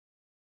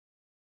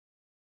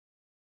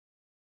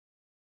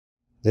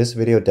This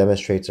video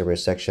demonstrates a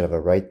resection of a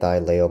right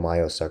thigh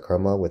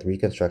leiomyosarcoma with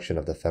reconstruction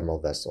of the femoral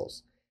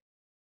vessels.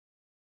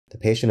 The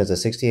patient is a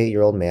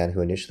 68-year-old man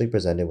who initially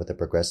presented with a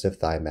progressive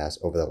thigh mass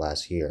over the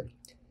last year.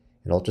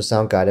 An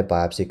ultrasound-guided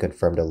biopsy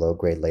confirmed a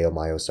low-grade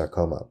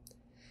leiomyosarcoma.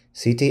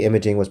 CT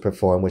imaging was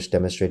performed, which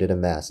demonstrated a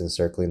mass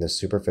encircling the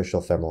superficial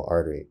femoral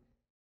artery.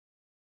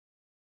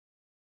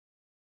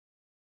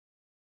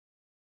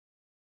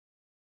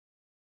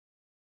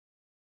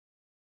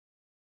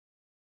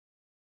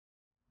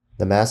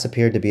 The mass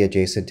appeared to be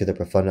adjacent to the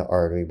profunda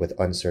artery with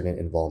uncertain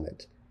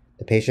involvement.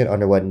 The patient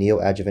underwent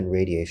neoadjuvant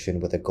radiation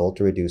with a goal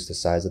to reduce the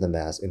size of the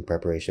mass in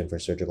preparation for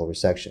surgical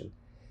resection.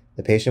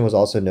 The patient was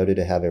also noted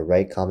to have a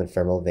right common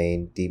femoral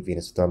vein deep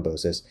venous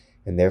thrombosis,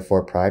 and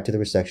therefore prior to the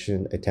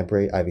resection, a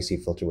temporary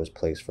IVC filter was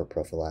placed for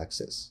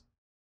prophylaxis.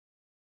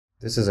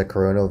 This is a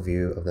coronal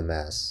view of the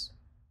mass.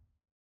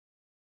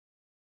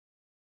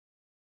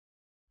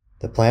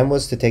 The plan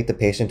was to take the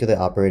patient to the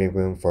operating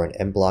room for an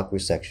en bloc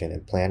resection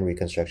and planned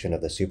reconstruction of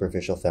the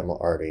superficial femoral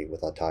artery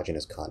with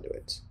autogenous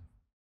conduits.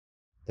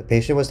 The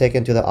patient was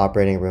taken to the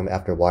operating room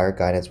after wire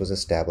guidance was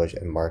established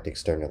and marked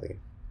externally.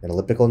 An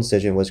elliptical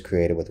incision was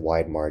created with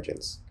wide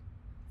margins.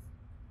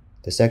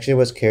 The section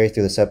was carried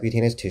through the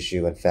subcutaneous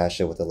tissue and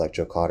fascia with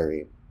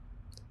electrocautery.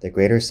 The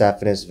greater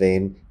saphenous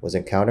vein was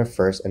encountered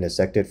first and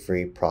dissected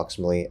free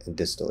proximally and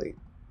distally.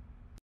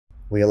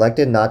 We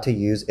elected not to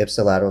use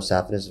ipsilateral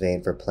saphenous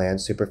vein for planned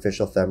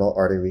superficial femoral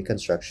artery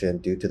reconstruction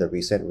due to the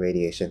recent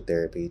radiation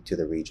therapy to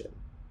the region.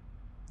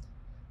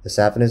 The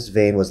saphenous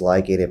vein was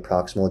ligated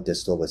proximal and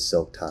distal with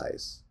silk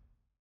ties.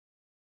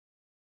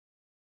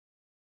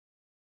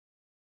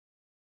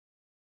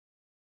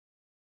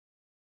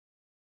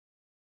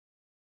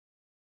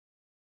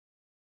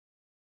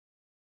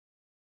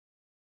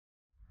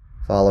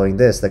 Following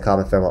this, the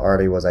common femoral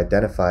artery was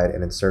identified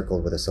and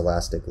encircled with a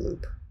celastic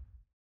loop.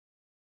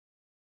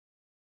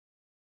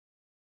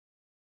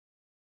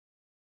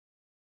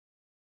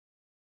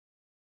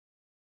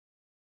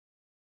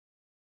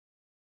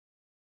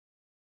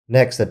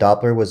 Next, the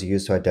Doppler was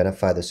used to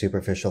identify the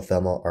superficial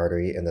femoral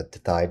artery in the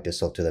thigh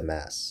distal to the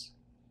mass.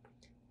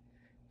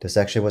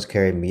 Dissection was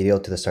carried medial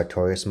to the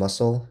sartorius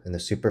muscle, and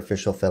the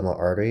superficial femoral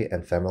artery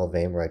and femoral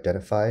vein were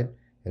identified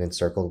and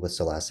encircled with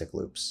celastic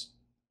loops.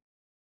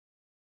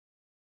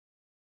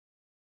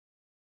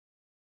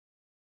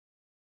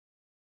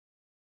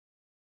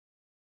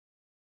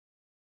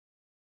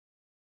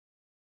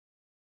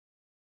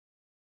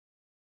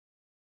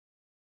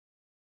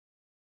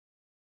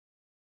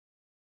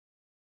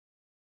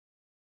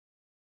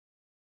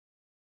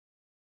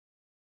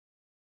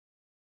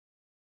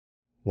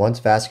 Once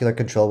vascular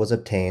control was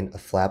obtained, a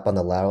flap on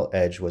the lateral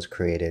edge was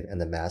created and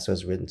the mass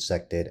was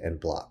resected and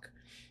blocked.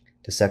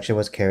 Dissection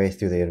was carried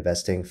through the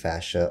investing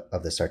fascia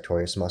of the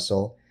sartorius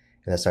muscle,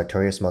 and the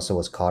sartorius muscle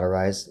was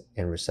cauterized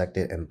and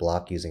resected and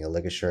blocked using a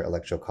ligature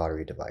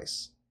electrocautery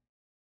device.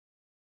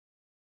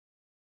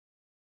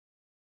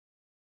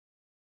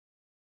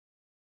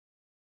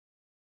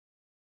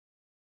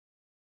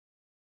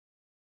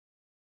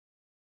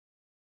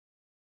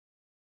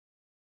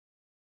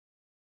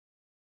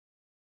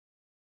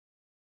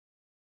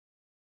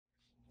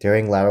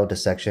 During lateral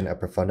dissection, a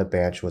profunda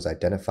branch was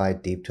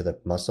identified deep to the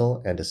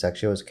muscle, and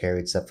dissection was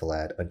carried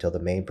cephalad until the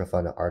main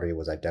profunda artery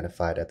was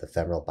identified at the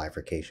femoral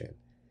bifurcation.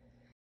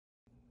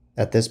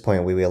 At this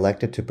point, we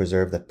elected to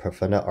preserve the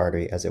profunda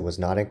artery as it was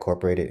not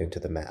incorporated into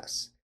the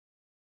mass.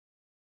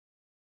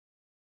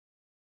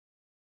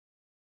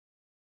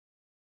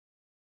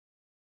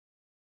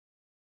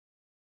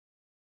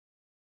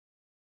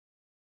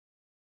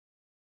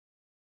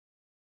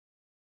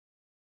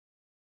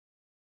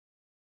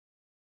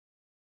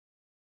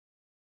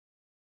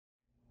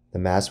 The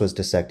mass was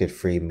dissected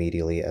free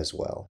medially as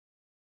well.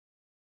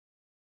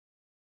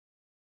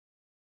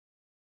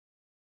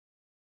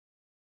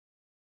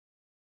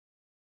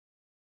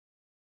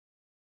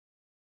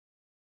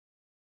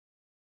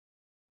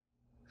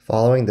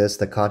 Following this,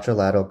 the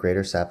contralateral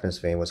greater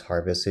saphenous vein was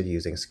harvested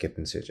using skip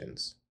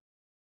incisions.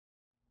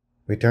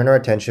 We turn our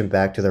attention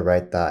back to the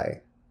right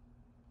thigh.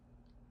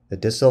 The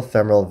distal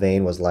femoral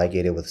vein was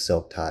ligated with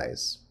silk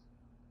ties.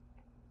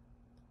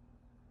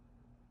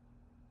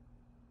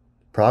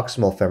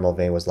 Proximal femoral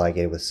vein was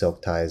ligated with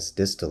silk ties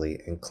distally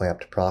and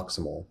clamped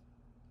proximal.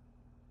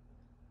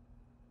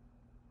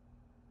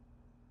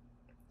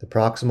 The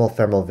proximal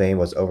femoral vein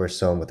was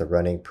oversewn with a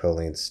running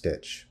proline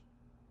stitch.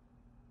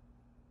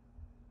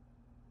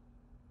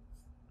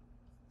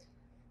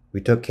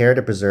 We took care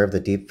to preserve the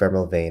deep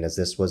femoral vein as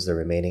this was the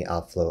remaining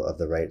outflow of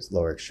the right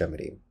lower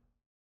extremity.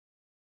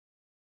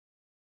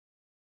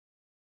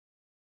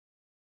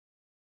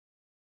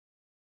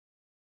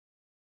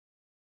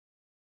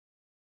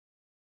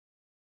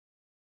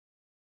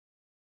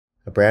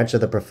 A branch of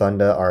the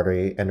profunda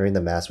artery entering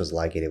the mass was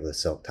ligated with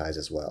silk ties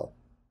as well.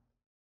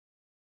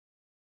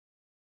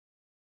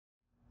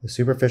 The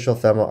superficial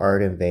femoral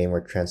artery and vein were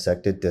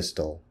transected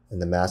distal,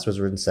 and the mass was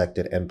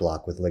resected en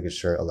bloc with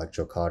ligature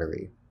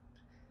electrocautery.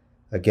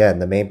 Again,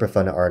 the main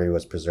profunda artery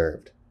was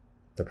preserved.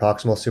 The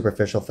proximal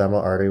superficial femoral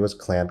artery was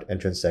clamped and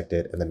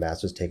transected, and the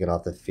mass was taken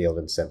off the field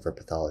and sent for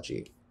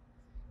pathology.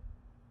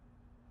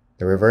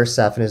 The reverse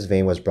saphenous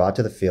vein was brought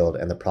to the field,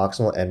 and the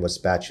proximal end was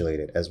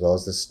spatulated, as well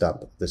as the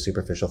stump of the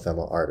superficial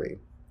femoral artery.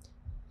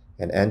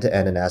 An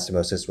end-to-end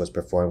anastomosis was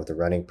performed with a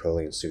running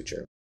Prolian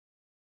suture.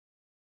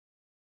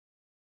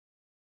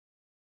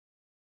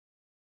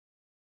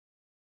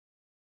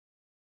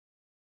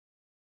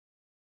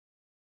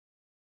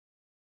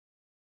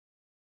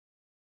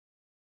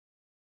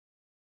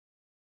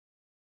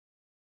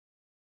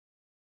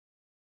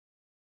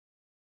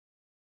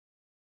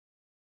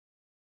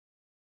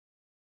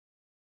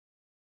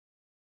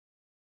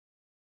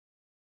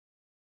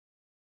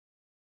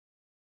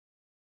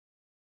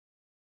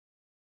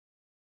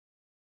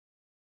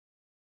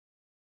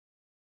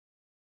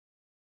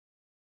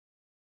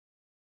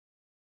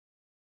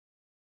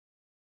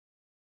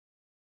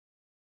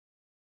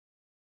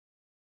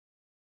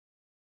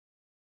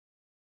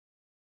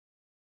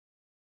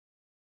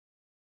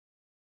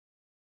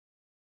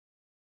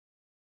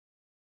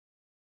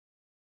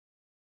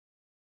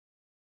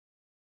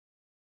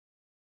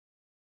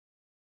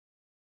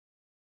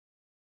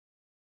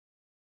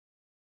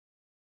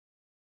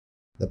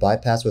 The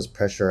bypass was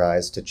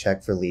pressurized to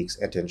check for leaks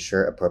and to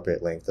ensure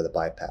appropriate length of the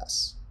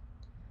bypass.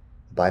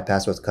 The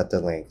bypass was cut to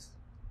length.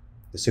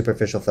 The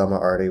superficial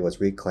femoral artery was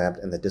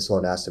reclamped, and the distal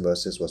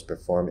anastomosis was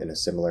performed in a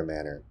similar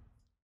manner.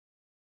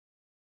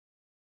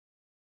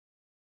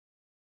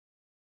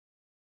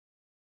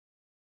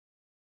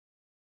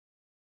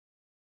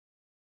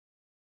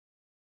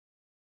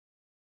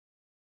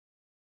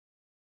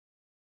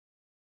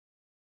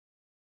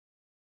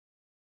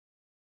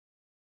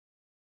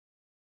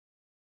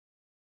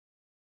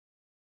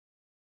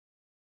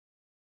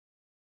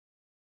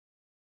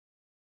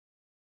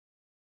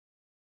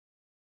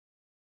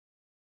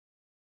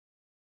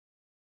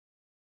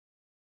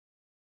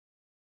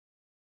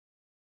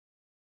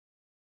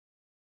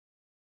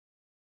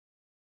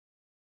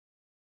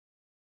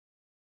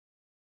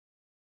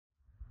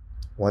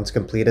 Once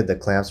completed, the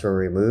clamps were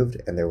removed,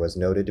 and there was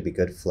noted to be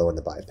good flow in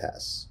the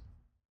bypass.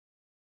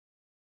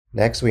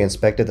 Next, we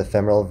inspected the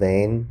femoral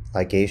vein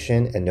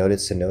ligation and noted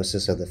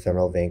stenosis of the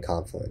femoral vein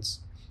confluence.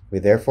 We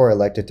therefore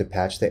elected to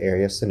patch the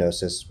area of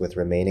stenosis with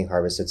remaining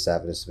harvested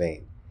saphenous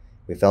vein.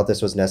 We felt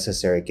this was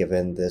necessary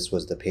given this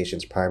was the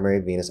patient's primary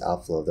venous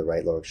outflow of the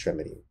right lower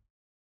extremity.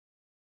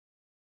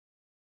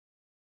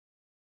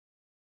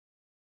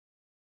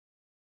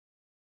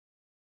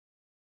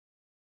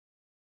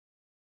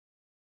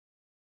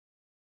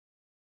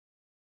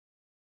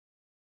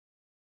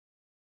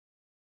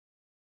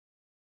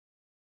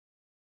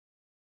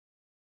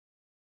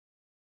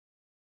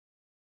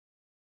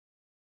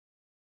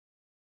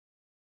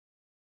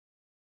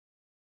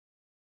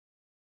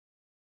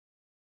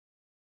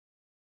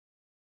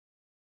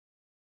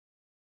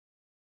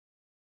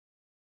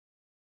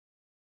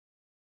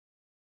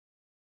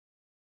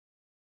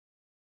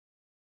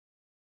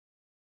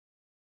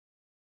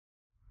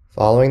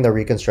 Following the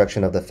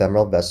reconstruction of the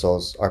femoral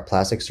vessels, our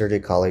plastic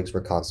surgery colleagues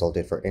were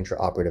consulted for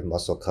intraoperative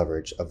muscle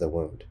coverage of the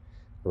wound.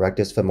 A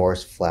rectus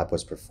femoris flap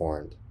was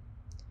performed.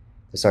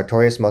 The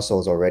sartorius muscle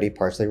is already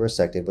partially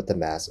resected with the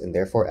mass, and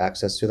therefore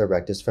access to the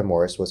rectus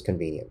femoris was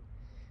convenient.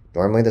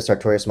 Normally, the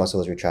sartorius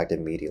muscle is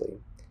retracted medially.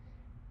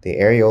 The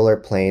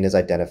areolar plane is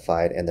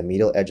identified, and the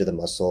medial edge of the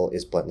muscle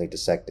is bluntly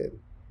dissected.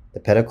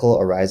 The pedicle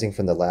arising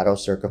from the lateral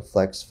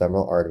circumflex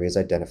femoral artery is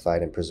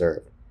identified and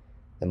preserved.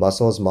 The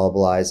muscle is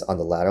mobilized on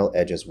the lateral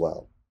edge as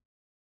well.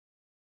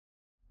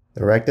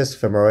 The rectus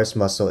femoris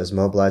muscle is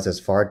mobilized as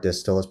far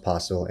distal as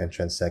possible and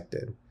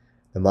transected.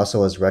 The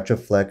muscle is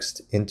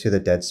retroflexed into the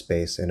dead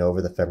space and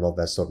over the femoral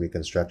vessel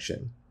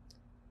reconstruction.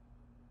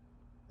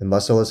 The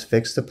muscle is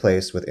fixed to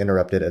place with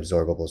interrupted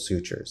absorbable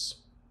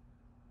sutures.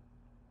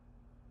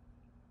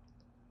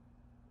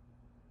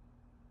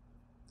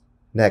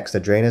 Next, the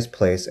drain is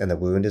placed and the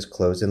wound is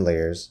closed in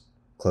layers,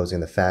 closing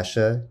the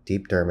fascia,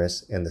 deep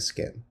dermis, and the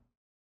skin.